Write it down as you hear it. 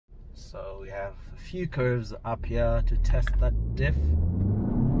So we have a few curves up here to test that diff.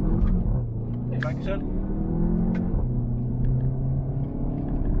 Traction.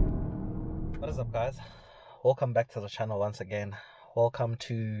 What is up, guys? Welcome back to the channel once again. Welcome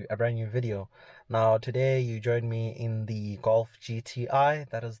to a brand new video. Now today you join me in the Golf GTI,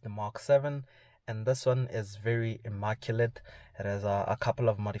 that is the Mark 7, and this one is very immaculate. It has a couple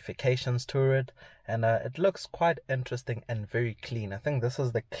of modifications to it, and it looks quite interesting and very clean. I think this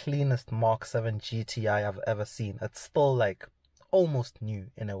is the cleanest Mark 7 GTI I've ever seen. It's still like almost new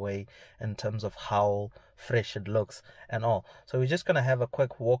in a way in terms of how fresh it looks and all. So we're just gonna have a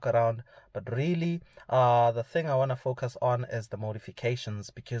quick walk around, but really the thing I want to focus on is the modifications,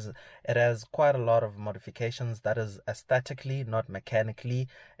 because it has quite a lot of modifications that is aesthetically, not mechanically,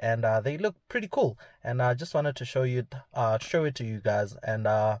 and they look pretty cool, and I just wanted to show it to you guys. And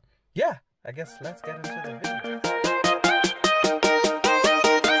yeah, I guess let's get into the video.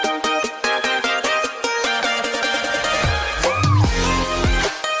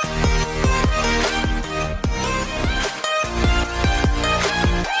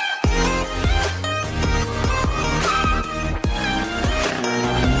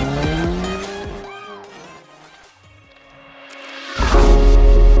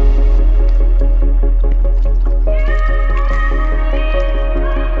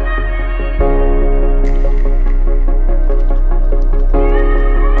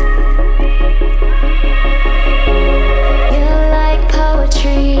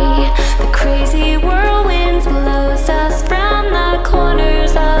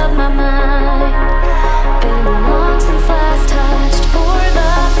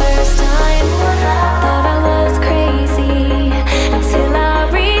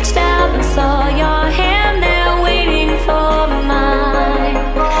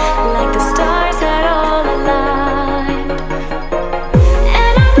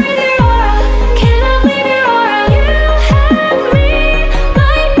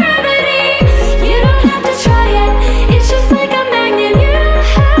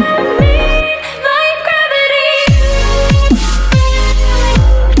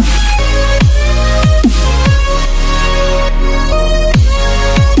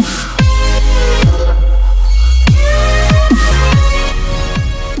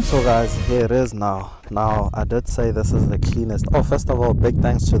 Guys, here it is now. I did say this is the cleanest. Oh, first of all, big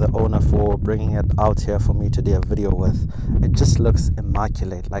thanks to the owner for bringing it out here for me to do a video with. It just looks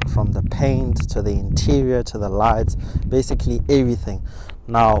immaculate, like from the paint to the interior to the lights, basically everything.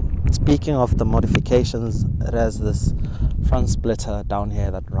 Now, speaking of the modifications, it has this front splitter down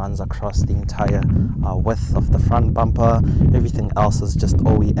here that runs across the entire width of the front bumper. Everything else is just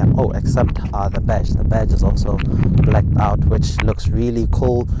OEM, except the badge. The badge is also blacked out, which looks really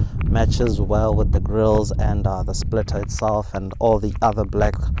cool, matches well with the grills and the splitter itself and all the other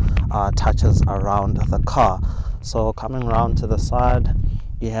black touches around the car. So coming around to the side,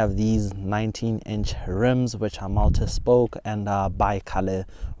 you have these 19-inch rims, which are multi-spoke and bi-color,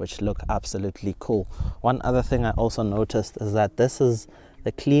 which look absolutely cool. One other thing I also noticed is that this is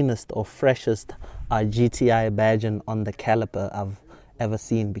the cleanest or freshest GTI badging on the caliper I've ever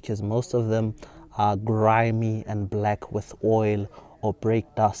seen, because most of them are grimy and black with oil or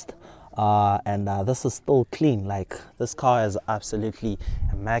brake dust. And this is still clean. Like, this car is absolutely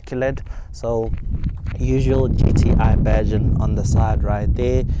immaculate. So usual GTI badging on the side right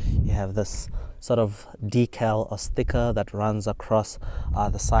there, you have this sort of decal or sticker that runs across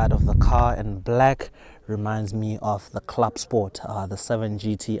the side of the car in black. Reminds me of the Club Sport, the 7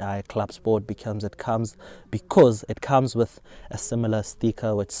 GTI Club Sport, because it comes with a similar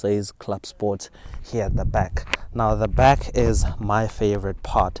sticker which says Club Sport here at the back. Now the back is my favorite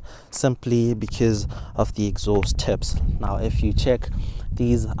part, simply because of the exhaust tips. Now if you check,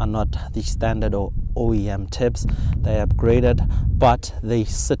 these are not the standard or OEM tips. They upgraded, but they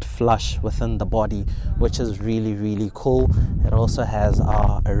sit flush within the body, which is really cool. It also has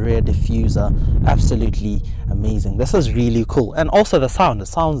a rear diffuser, absolutely amazing. This is really cool. And also the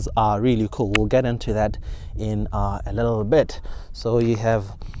sounds are really cool. We'll get into that in a little bit. So you have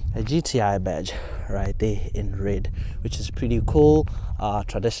a GTI badge right there in red, which is pretty cool.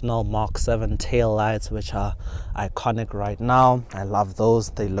 Traditional Mark 7 tail lights, which are iconic right now. I love those.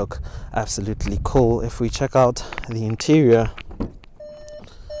 They look absolutely cool. If we check out the interior,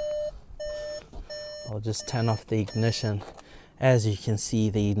 I'll just turn off the ignition. As you can see,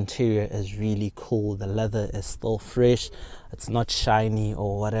 the interior is really cool. The leather is still fresh. It's not shiny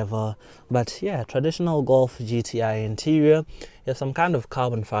or whatever. But yeah, traditional Golf GTI interior. You have some kind of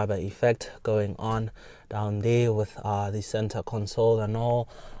carbon fiber effect going on down there with the center console and all.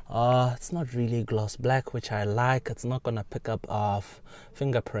 It's not really gloss black, which I like. It's not gonna pick up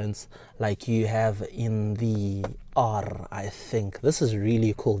fingerprints like you have in the R, I think. This is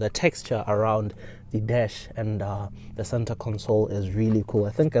really cool. The texture around the dash and the center console is really cool.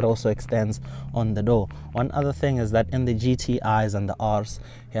 I think it also extends on the door. One other thing is that in the GTIs and the Rs,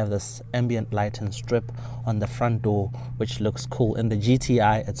 you have this ambient lighting strip on the front door, which looks cool. In the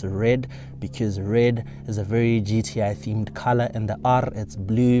GTI, it's red because red is a very GTI themed color. In the R, it's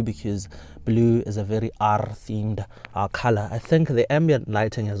blue because blue is a very R themed color. I think the ambient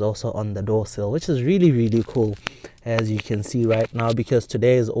lighting is also on the door sill, which is really, really cool, as you can see right now. Because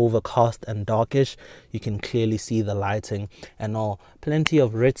today is overcast and darkish, you can clearly see the lighting and all. Plenty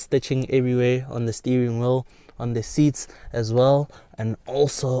of red stitching everywhere on the steering wheel, on the seats as well, and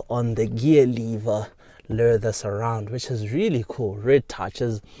also on the gear lever leather surround, which is really cool. Red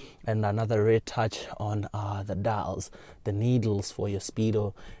touches and another red touch on the dials, the needles for your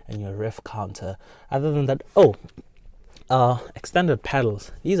speedo and your ref counter. Other than that, extended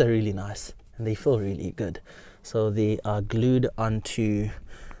pedals. These are really nice and they feel really good. So they are glued onto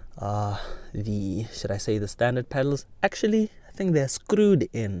the, should I say, the standard pedals. Actually, I think they're screwed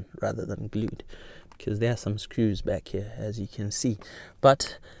in rather than glued, because there are some screws back here, as you can see,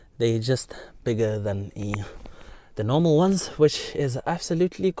 but they're just bigger than the normal ones, which is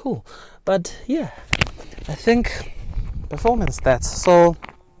absolutely cool. But yeah, I think performance stats. So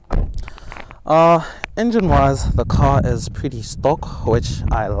engine wise, the car is pretty stock, which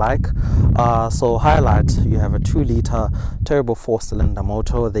I like. So highlight, you have a 2-liter turbo 4-cylinder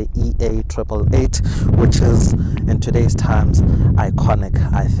motor, the EA888, which is in today's times iconic.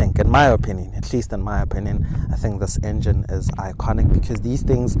 I think, in my opinion, at least in my opinion, I think this engine is iconic because these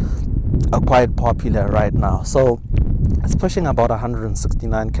things are quite popular right now. So it's pushing about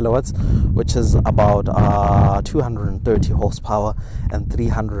 169 kilowatts, which is about 230 horsepower and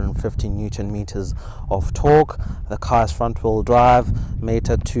 350 newton meters of torque. The car is front wheel drive,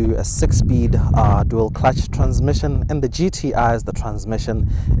 mated to a 6-speed dual clutch transmission. In the GTIs, the transmission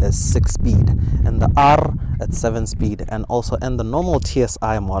is 6-speed. In the R, it's 7-speed. And also in the normal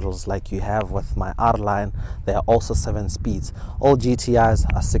TSI models, like you have with my R line, they are also 7 speeds. All GTIs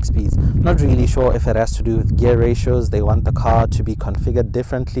are 6 speeds. Not really sure if it has to do with gear ratios. They want the car to be configured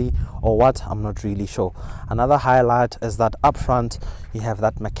differently or what, I'm not really sure. Another highlight is that up front you have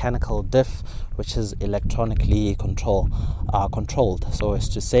that mechanical diff, which is electronically controlled. So as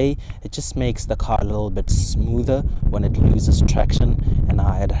to say, it just makes the car a little bit smoother when it loses traction, and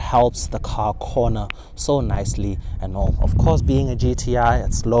it helps the car corner so nicely and all. Of course, being a GTI,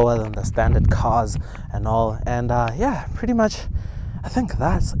 it's lower than the standard cars and all. And yeah, pretty much I think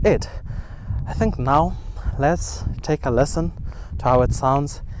that's it. I think now let's take a listen to how it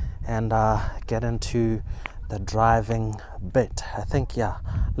sounds and get into the driving bit. I think, yeah,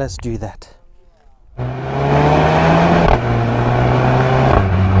 let's do that.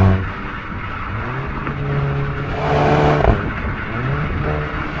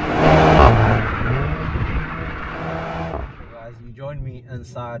 Guys, you joined me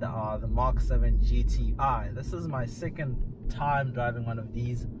inside the Mark 7 GTI. This is my second time driving one of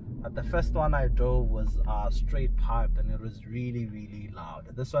these. The first one I drove was straight piped and it was really, really loud.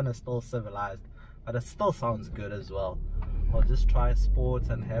 This one is still civilized, but it still sounds good as well. I'll just try sports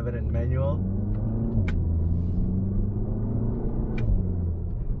and have it in manual.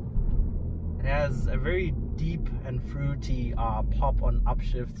 It has a very deep and fruity pop on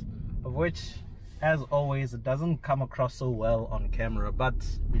upshift, of which, as always, it doesn't come across so well on camera, but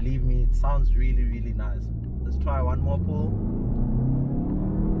believe me, it sounds really, really nice. Let's try one more pull.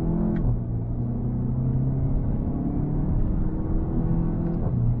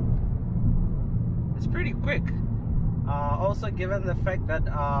 It's pretty quick. Also, given the fact that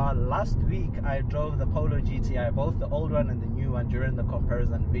last week I drove the Polo GTI, both the old one and the new one, during the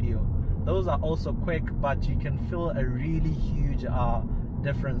comparison video. Those are also quick, but you can feel a really huge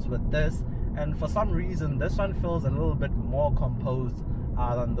difference with this. And for some reason, this one feels a little bit more composed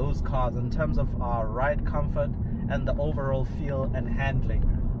than those cars in terms of ride comfort and the overall feel and handling.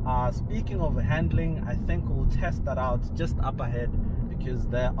 Speaking of handling, I think we'll test that out just up ahead, because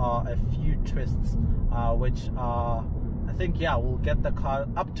there are a few twists which I think, yeah, will get the car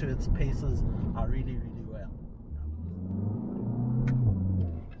up to its paces really, really well.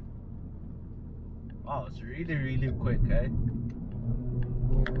 Wow, it's really, really quick, eh?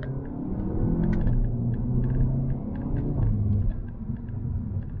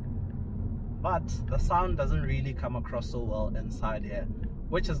 But the sound doesn't really come across so well inside here,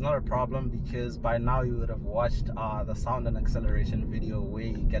 which is not a problem, because by now you would have watched the sound and acceleration video where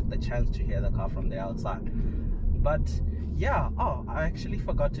you get the chance to hear the car from the outside. But yeah, oh, I actually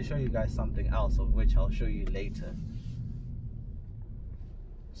forgot to show you guys something else, of which I'll show you later.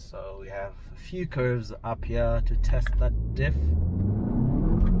 So we have a few curves up here to test that diff.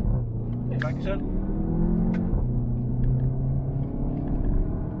 Action.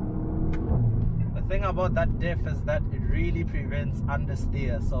 The thing about that diff is that it really prevents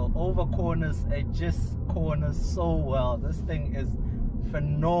understeer. So over corners, it just corners so well. This thing is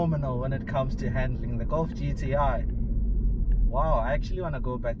phenomenal when it comes to handling the Golf GTI. Wow, I actually want to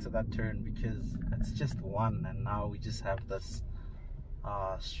go back to that turn because it's just one, and now we just have this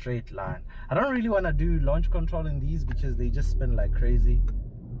straight line. I don't really want to do launch control in these because they just spin like crazy.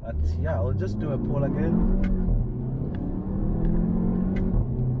 But yeah, I'll just do a pull again.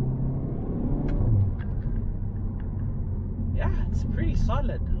 Yeah, it's pretty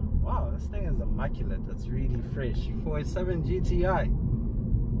solid. Wow, this thing is immaculate. It's really fresh for a 7 GTI.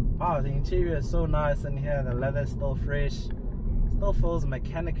 Wow, the interior is so nice in here. The leather is still fresh. Still feels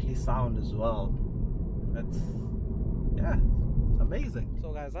mechanically sound as well. It's, yeah, it's amazing.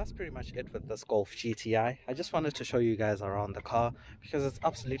 So guys, that's pretty much it with this Golf GTI. I just wanted to show you guys around the car because it's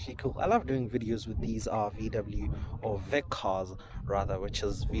absolutely cool. I love doing videos with these VW or VIC cars rather, which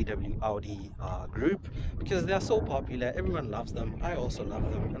is VW Audi group, because they are so popular. Everyone loves them. I also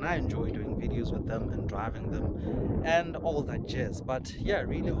love them, and I enjoy doing videos with them and driving them and all that jazz. But yeah,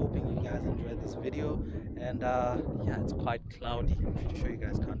 really hoping you guys enjoyed this video. And yeah, it's quite cloudy. I'm pretty sure you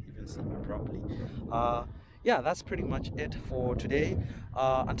guys can't even see me properly. Yeah, that's pretty much it for today.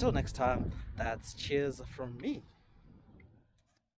 Until next time, that's cheers from me.